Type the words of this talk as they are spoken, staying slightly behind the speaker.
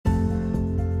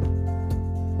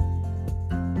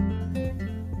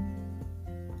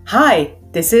Hi,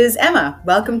 this is Emma.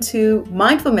 Welcome to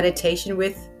Mindful Meditation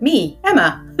with me,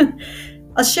 Emma.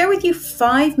 I'll share with you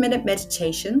 5-minute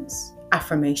meditations,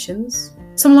 affirmations,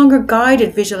 some longer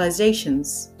guided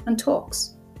visualizations, and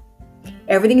talks.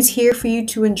 Everything is here for you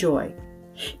to enjoy,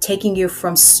 taking you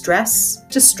from stress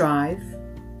to strive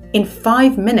in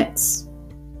 5 minutes.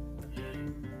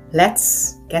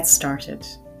 Let's get started.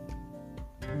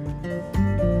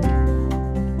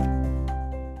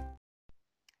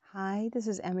 Hi, this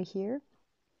is Emma here,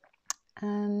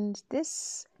 and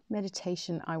this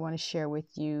meditation I want to share with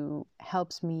you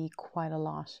helps me quite a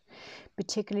lot,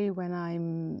 particularly when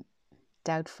I'm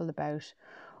doubtful about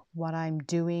what I'm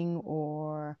doing,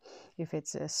 or if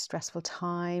it's a stressful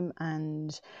time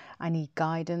and I need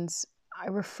guidance. I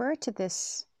refer to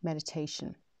this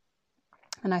meditation,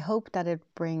 and I hope that it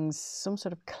brings some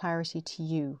sort of clarity to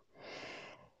you.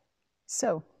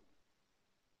 So,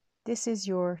 this is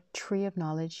your Tree of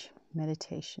Knowledge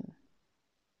meditation.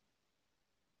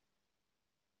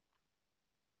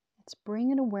 Let's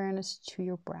bring an awareness to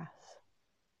your breath.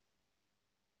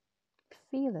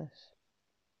 Feel it.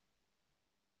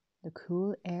 The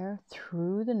cool air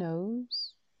through the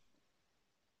nose,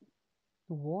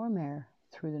 the warm air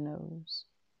through the nose.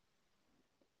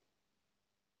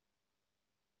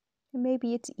 And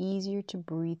maybe it's easier to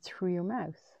breathe through your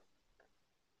mouth.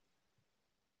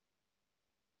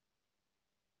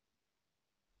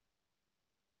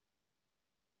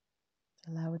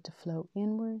 Allow it to flow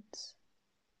inwards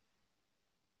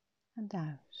and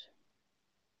out.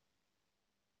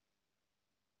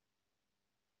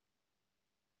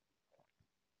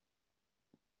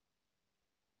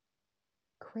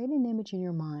 Create an image in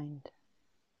your mind.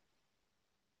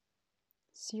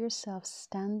 See yourself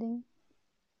standing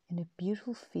in a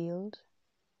beautiful field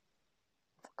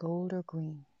of gold or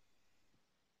green.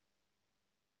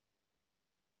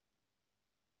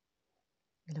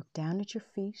 You look down at your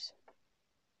feet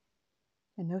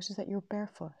and notice that you're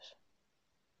barefoot.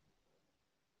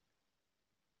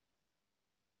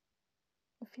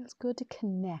 It feels good to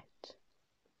connect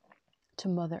to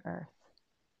Mother Earth.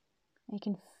 And you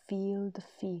can feel the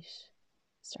feet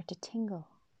start to tingle.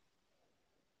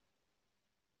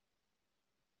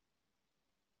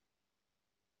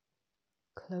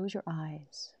 Close your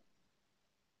eyes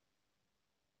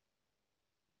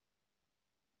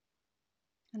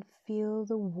and feel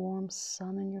the warm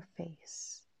sun on your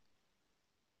face.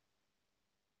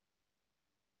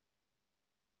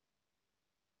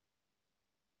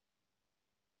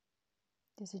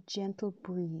 There's a gentle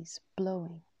breeze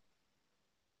blowing.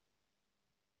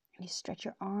 And you stretch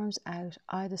your arms out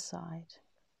either side.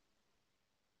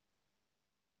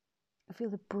 You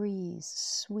feel the breeze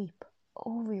sweep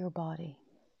over your body.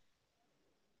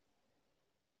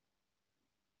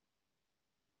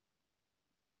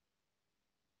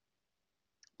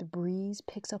 The breeze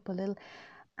picks up a little,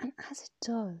 and as it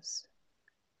does,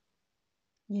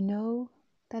 you know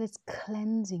that it's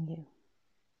cleansing you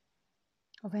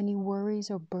of any worries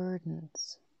or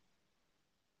burdens.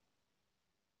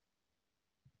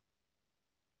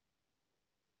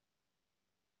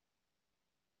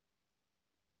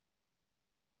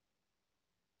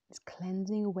 It's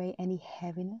cleansing away any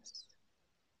heaviness,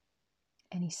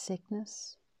 any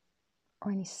sickness,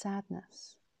 or any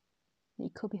sadness that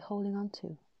you could be holding on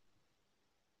to.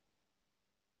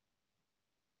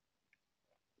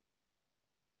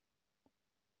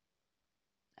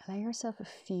 Allow yourself a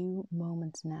few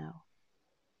moments now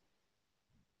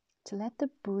to let the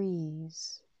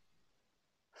breeze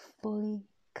fully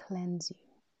cleanse you.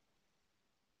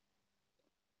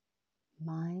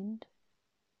 Mind,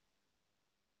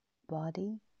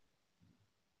 body,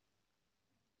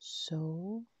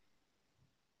 soul,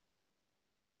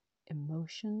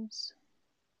 emotions,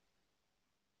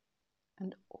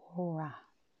 and aura.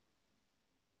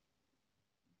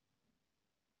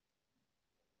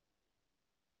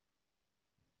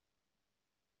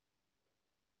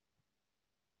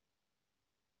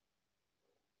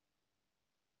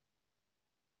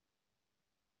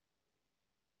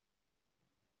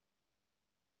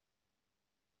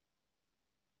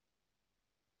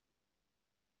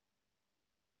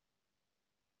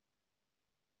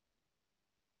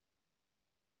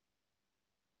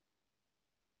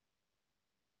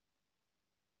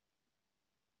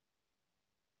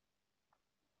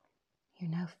 You're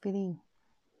now feeling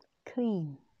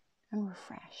clean and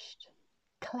refreshed,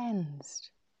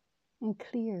 cleansed and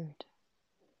cleared.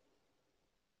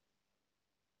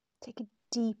 Take a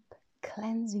deep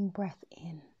cleansing breath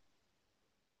in.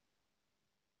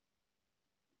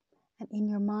 And in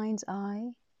your mind's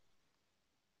eye,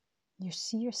 you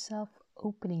see yourself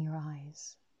opening your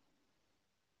eyes.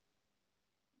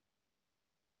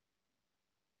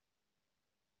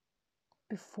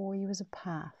 before you is a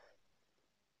path.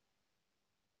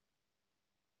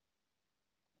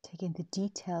 Take in the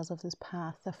details of this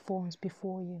path that forms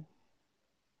before you.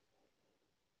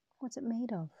 What's it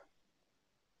made of?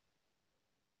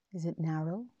 Is it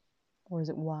narrow or is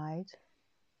it wide?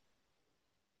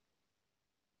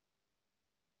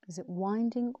 Is it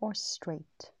winding or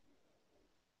straight?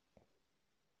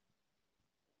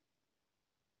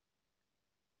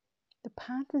 The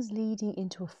path is leading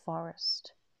into a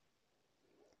forest.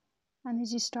 And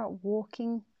as you start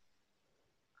walking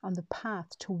on the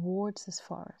path towards this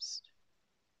forest,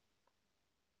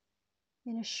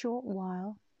 in a short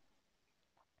while,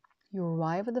 you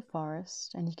arrive at the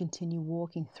forest and you continue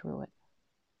walking through it.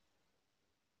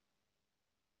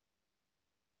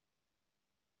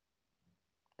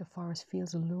 The forest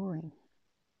feels alluring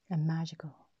and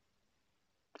magical.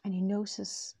 And you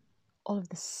notice all of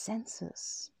the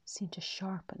senses seem to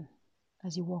sharpen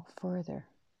as you walk further.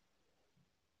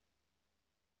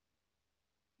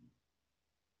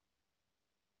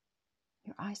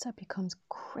 Your eyesight becomes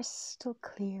crystal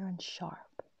clear and sharp.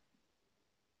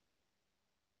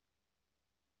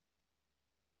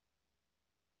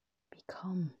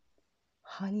 Become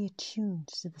highly attuned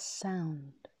to the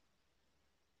sound,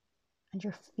 and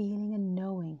your feeling and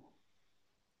knowing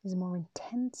is more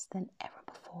intense than ever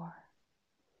before.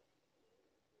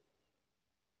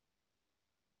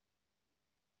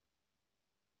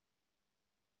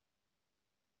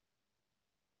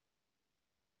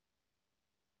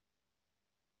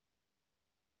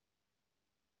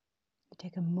 You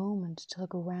take a moment to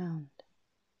look around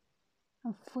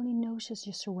and fully notice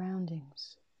your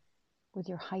surroundings with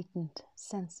your heightened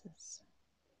senses.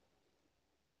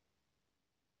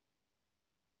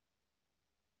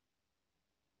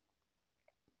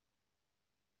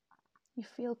 You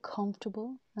feel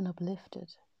comfortable and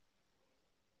uplifted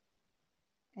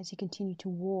as you continue to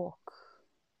walk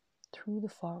through the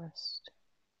forest.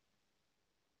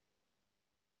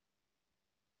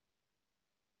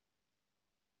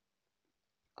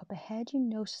 Up ahead, you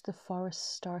notice the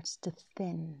forest starts to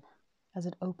thin as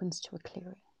it opens to a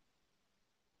clearing.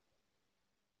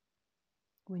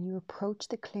 When you approach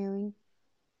the clearing,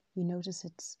 you notice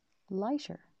it's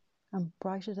lighter and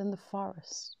brighter than the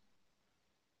forest.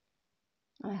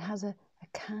 And it has a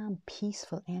calm,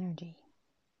 peaceful energy.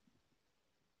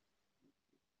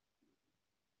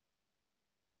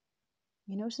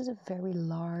 You notice a very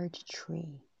large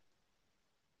tree,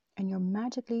 and you're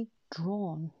magically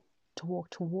drawn to walk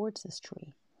towards this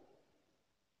tree.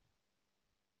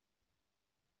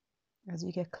 As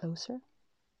you get closer,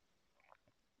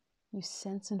 you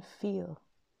sense and feel,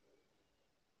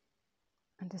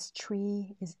 and this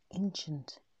tree is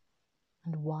ancient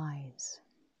and wise.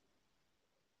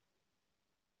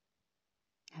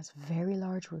 It has very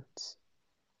large roots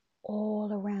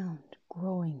all around,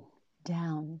 growing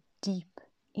down deep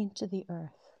into the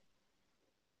earth.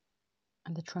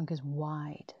 And the trunk is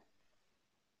wide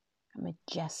and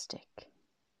majestic.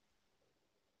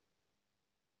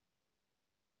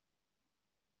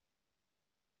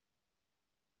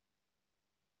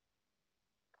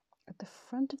 At the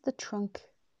front of the trunk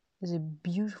is a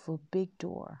beautiful big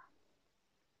door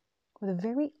with a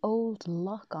very old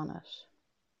lock on it.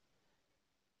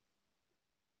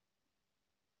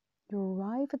 You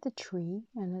arrive at the tree,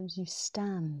 and as you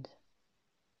stand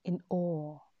in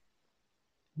awe,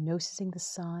 noticing the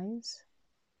size,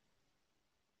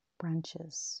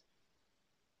 branches,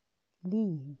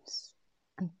 leaves,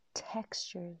 and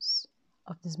textures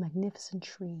of this magnificent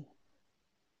tree.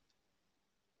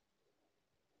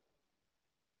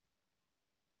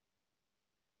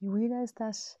 You realize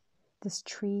that this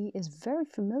tree is very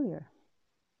familiar,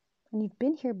 and you've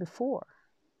been here before.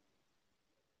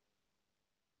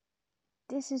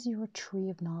 This is your tree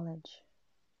of knowledge,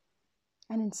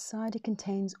 and inside it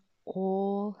contains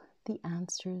all the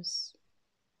answers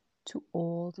to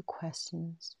all the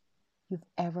questions you've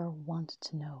ever wanted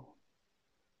to know.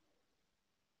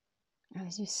 And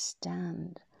as you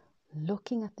stand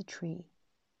looking at the tree,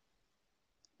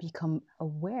 become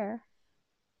aware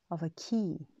of a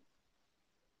key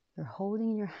you're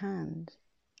holding in your hand,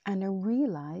 and I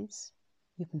realize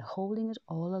you've been holding it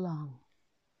all along.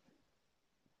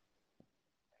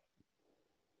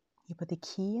 You put the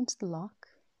key into the lock,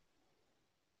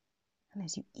 and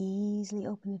as you easily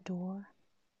open the door,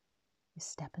 you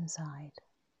step inside.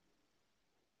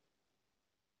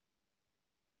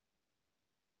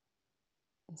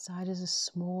 Inside is a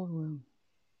small room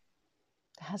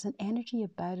that has an energy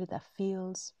about it that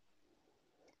feels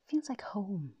like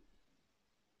home.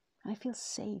 And I feel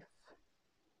safe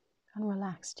and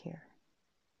relaxed here.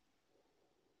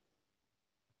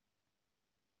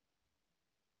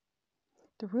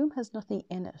 The room has nothing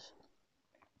in it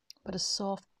but a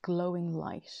soft glowing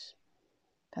light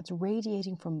that's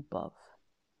radiating from above.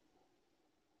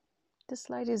 This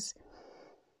light is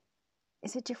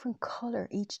a different color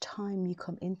each time you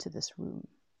come into this room,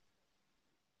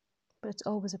 but it's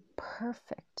always a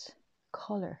perfect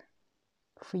color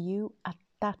for you at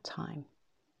that time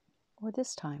or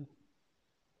this time.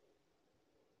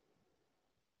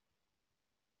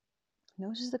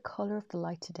 Notice the color of the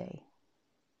light today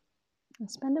and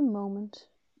spend a moment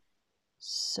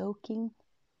soaking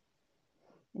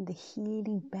in the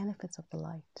healing benefits of the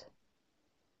light.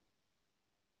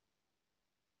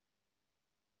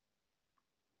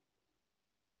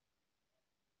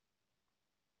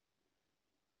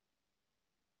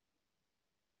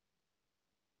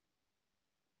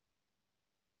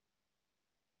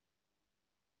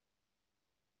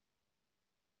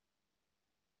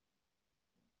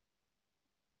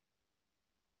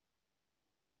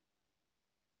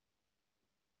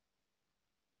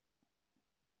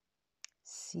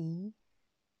 See,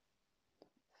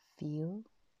 feel,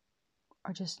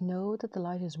 or just know that the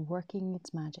light is working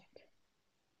its magic.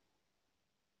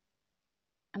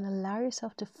 And allow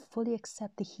yourself to fully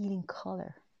accept the healing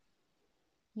color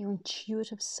your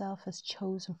intuitive self has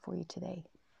chosen for you today.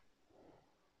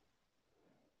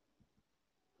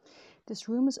 This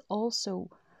room is also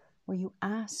where you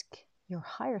ask your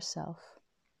higher self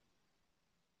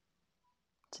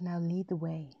to now lead the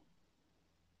way.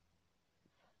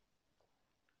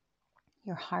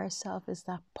 Your higher self is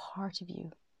that part of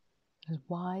you that is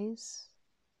wise,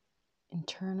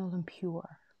 internal, and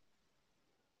pure.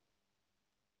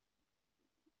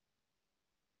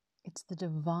 It's the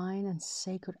divine and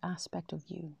sacred aspect of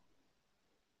you.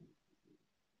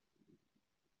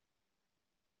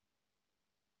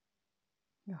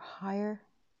 Your higher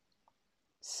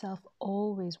self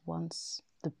always wants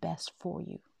the best for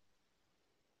you.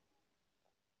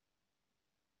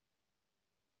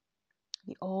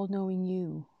 The all-knowing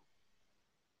you,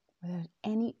 without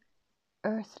any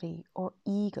earthly or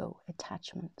ego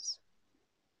attachments.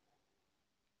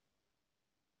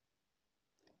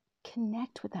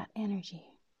 Connect with that energy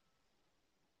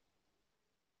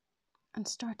and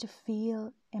start to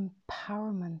feel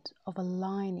empowerment of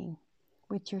aligning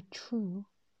with your true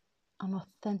and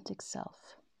authentic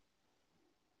self.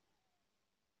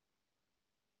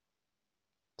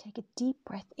 Take a deep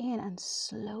breath in and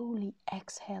slowly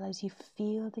exhale as you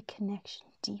feel the connection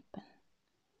deepen.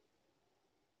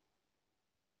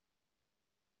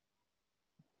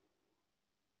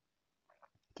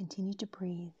 Continue to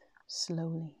breathe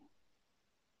slowly,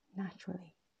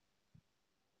 naturally.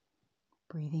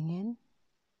 Breathing in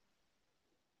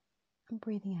and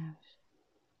breathing out.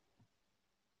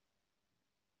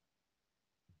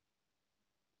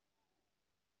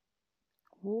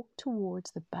 Walk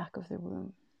towards the back of the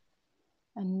room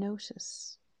and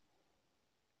notice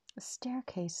a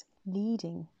staircase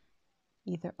leading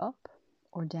either up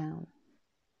or down.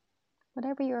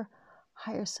 Whatever your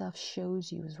higher self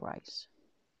shows you is right.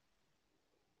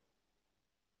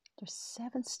 There's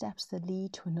 7 steps that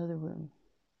lead to another room.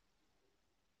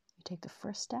 You take the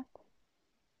first step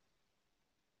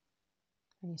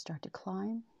and you start to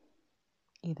climb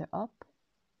either up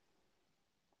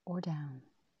or down.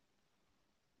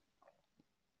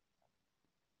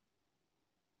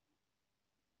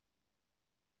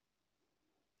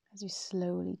 As you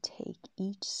slowly take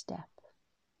each step,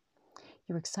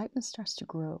 your excitement starts to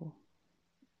grow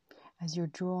as you're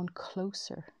drawn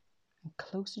closer and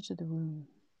closer to the room.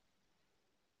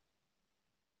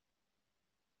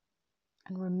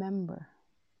 And remember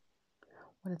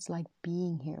what it's like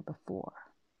being here before.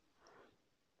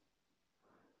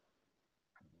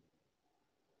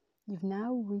 You've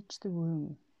now reached the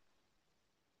room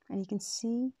and you can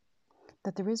see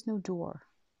that there is no door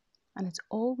and it's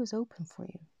always open for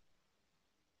you.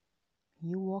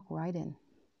 You walk right in.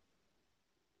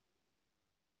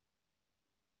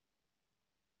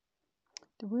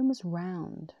 The room is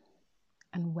round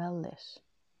and well lit.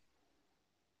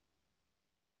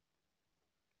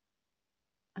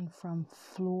 And from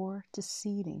floor to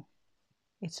ceiling,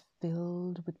 it's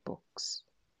filled with books.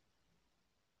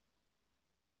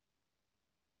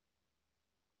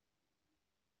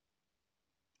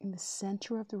 In the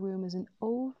center of the room is an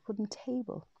old wooden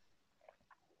table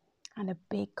and a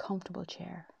big comfortable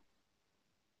chair.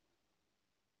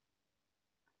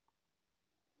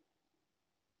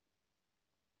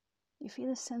 You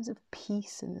feel a sense of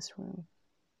peace in this room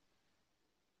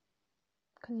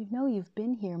because you know you've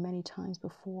been here many times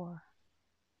before.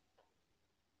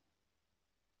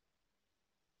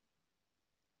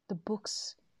 The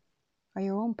books are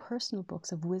your own personal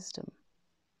books of wisdom.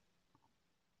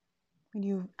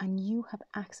 and you have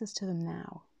access to them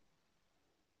now.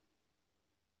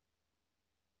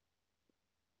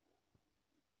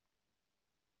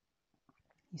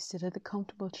 You sit at the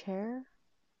comfortable chair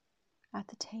at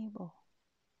the table.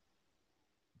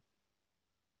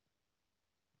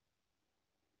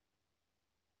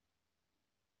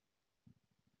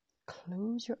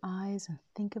 Close your eyes and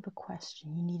think of a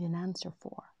question you need an answer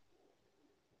for,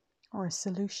 or a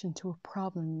solution to a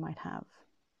problem you might have,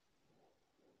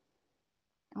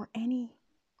 or any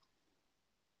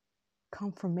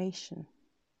confirmation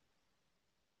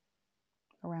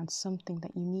around something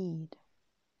that you need.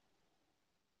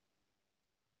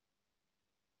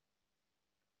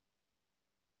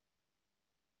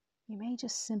 You may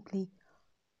just simply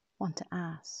want to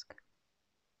ask,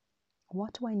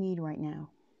 what do I need right now?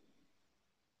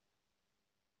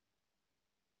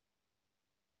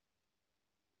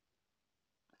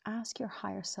 Ask your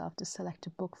higher self to select a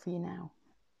book for you now.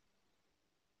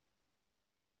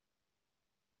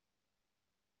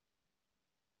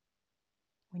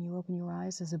 When you open your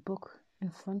eyes, there's a book in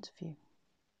front of you.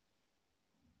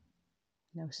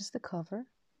 Notice the cover.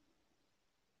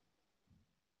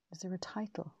 Is there a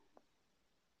title?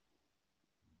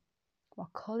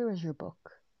 What color is your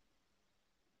book?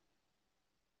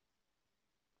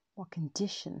 What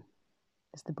condition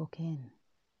is the book in?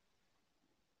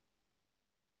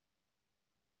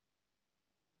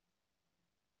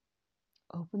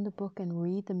 Open the book and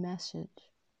read the message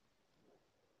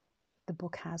the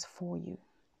book has for you.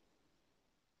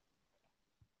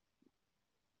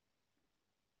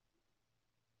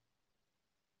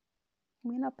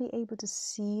 You may not be able to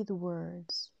see the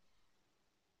words.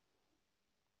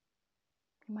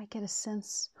 You might get a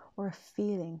sense or a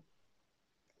feeling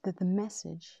that the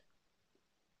message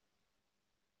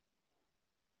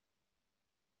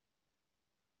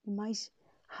you might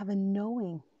have a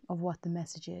knowing of what the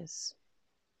message is,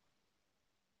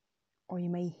 or you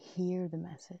may hear the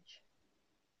message.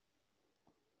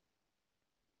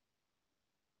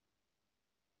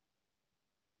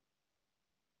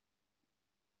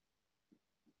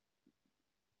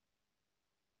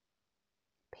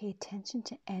 Pay attention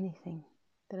to anything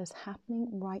that is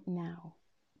happening right now,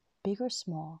 big or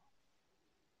small,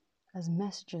 as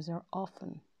messages are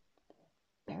often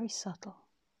very subtle.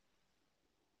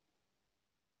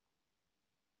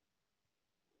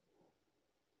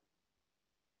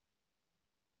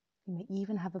 You may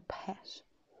even have a pet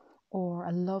or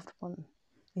a loved one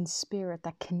in spirit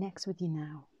that connects with you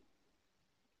now.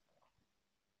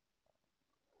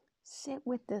 Sit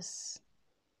with this,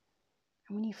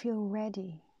 and when you feel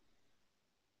ready,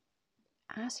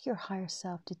 ask your higher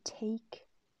self to take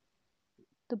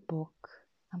the book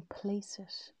and place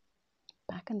it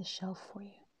back on the shelf for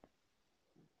you.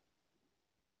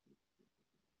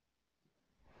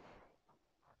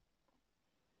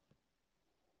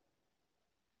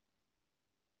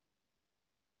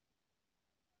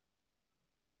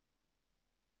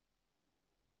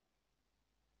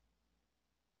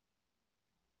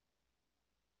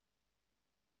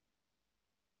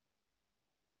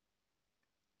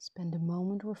 Spend a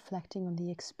moment reflecting on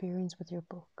the experience with your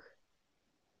book.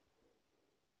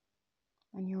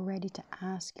 And you're ready to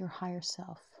ask your higher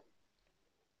self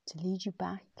to lead you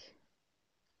back,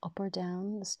 up or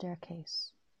down the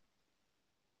staircase.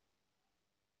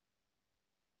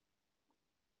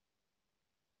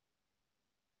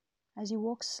 As you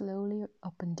walk slowly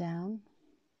up and down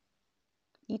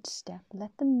each step,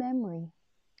 let the memory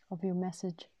of your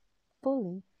message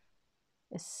fully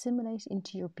assimilate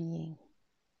into your being.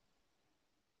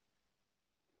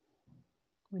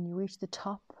 When you reach the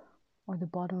top or the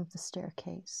bottom of the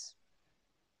staircase,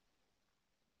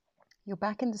 you're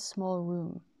back in the small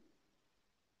room.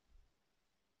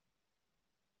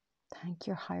 Thank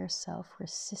your higher self for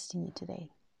assisting you today.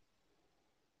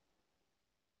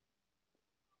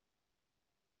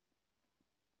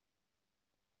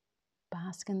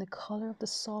 Bask in the color of the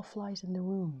soft light in the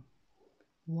room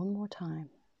one more time.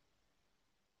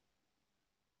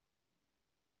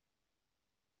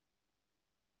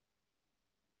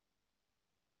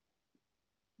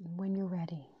 And when you're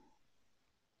ready,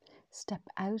 step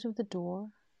out of the door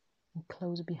and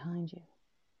close it behind you.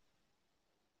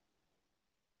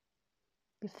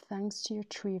 Give thanks to your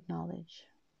tree of knowledge.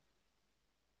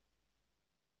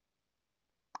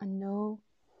 And know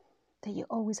that you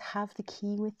always have the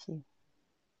key with you.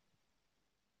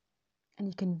 And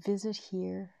you can visit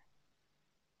here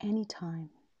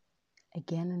anytime,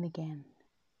 again and again.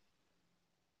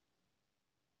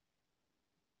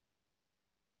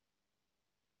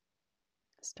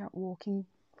 Start walking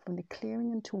from the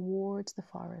clearing and towards the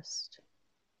forest.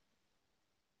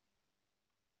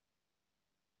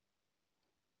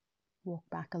 walk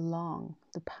back along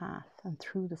the path and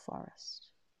through the forest.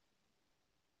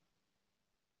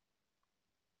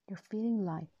 You're feeling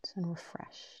light and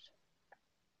refreshed,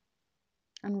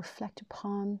 and reflect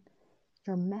upon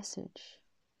your message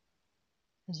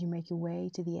as you make your way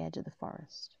to the edge of the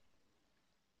forest.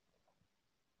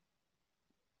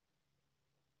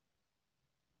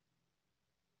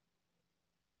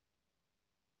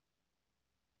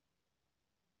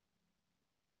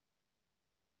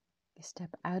 You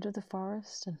step out of the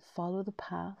forest and follow the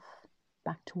path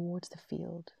back towards the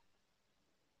field.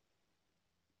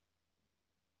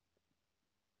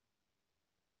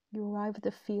 You arrive at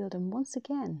the field, and once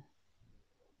again,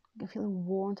 you can feel the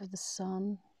warmth of the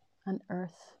sun and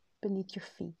earth beneath your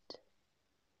feet.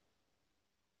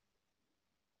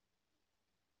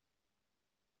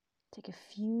 Take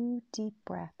a few deep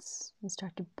breaths and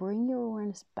start to bring your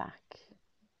awareness back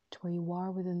to where you are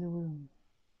within the room.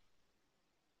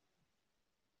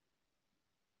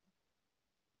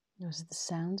 Notice the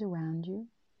sounds around you.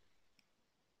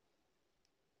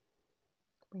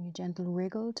 Bring a gentle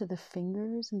wriggle to the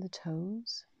fingers and the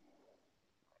toes.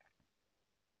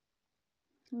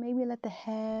 Maybe let the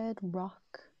head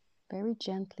rock very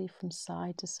gently from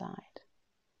side to side.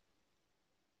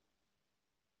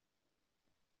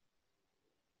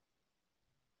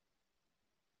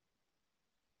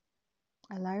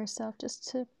 Allow yourself just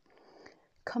to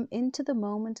come into the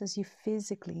moment as you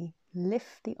physically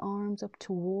lift the arms up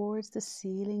towards the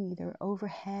ceiling, either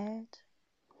overhead.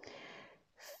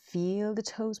 Feel the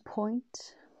toes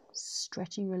point,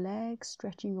 stretching your legs,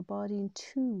 stretching your body in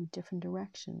 2 different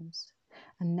directions.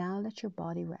 And now let your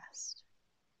body rest.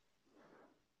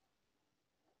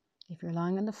 If you're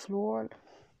lying on the floor,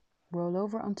 roll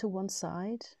over onto one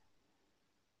side.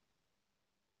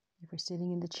 If you're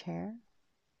sitting in the chair,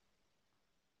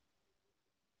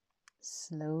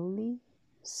 slowly,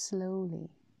 slowly,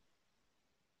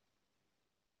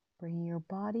 bring your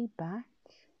body back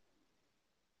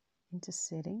into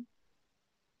sitting.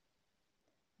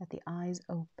 Let the eyes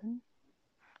open.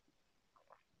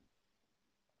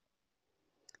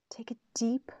 Take a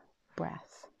deep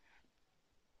breath,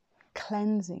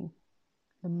 cleansing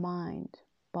the mind,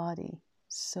 body,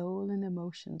 soul, and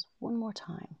emotions one more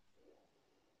time.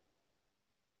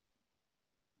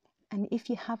 And if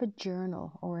you have a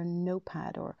journal or a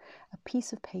notepad or a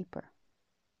piece of paper,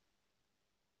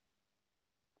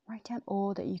 write down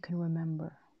all that you can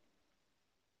remember.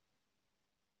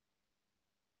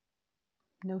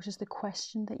 Notice the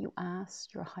question that you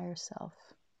asked your higher self.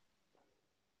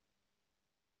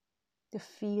 The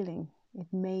feeling it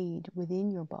made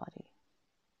within your body.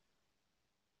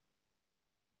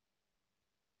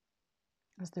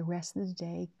 As the rest of the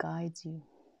day guides you.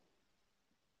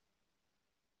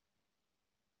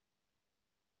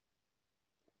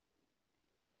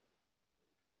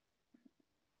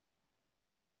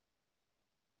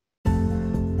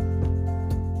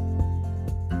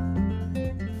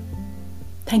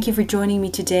 Thank you for joining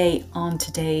me today on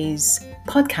today's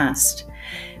podcast.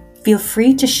 Feel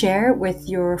free to share with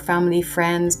your family,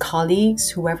 friends, colleagues,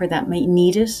 whoever that might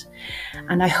need it.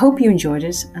 And I hope you enjoyed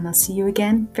it, and I'll see you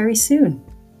again very soon.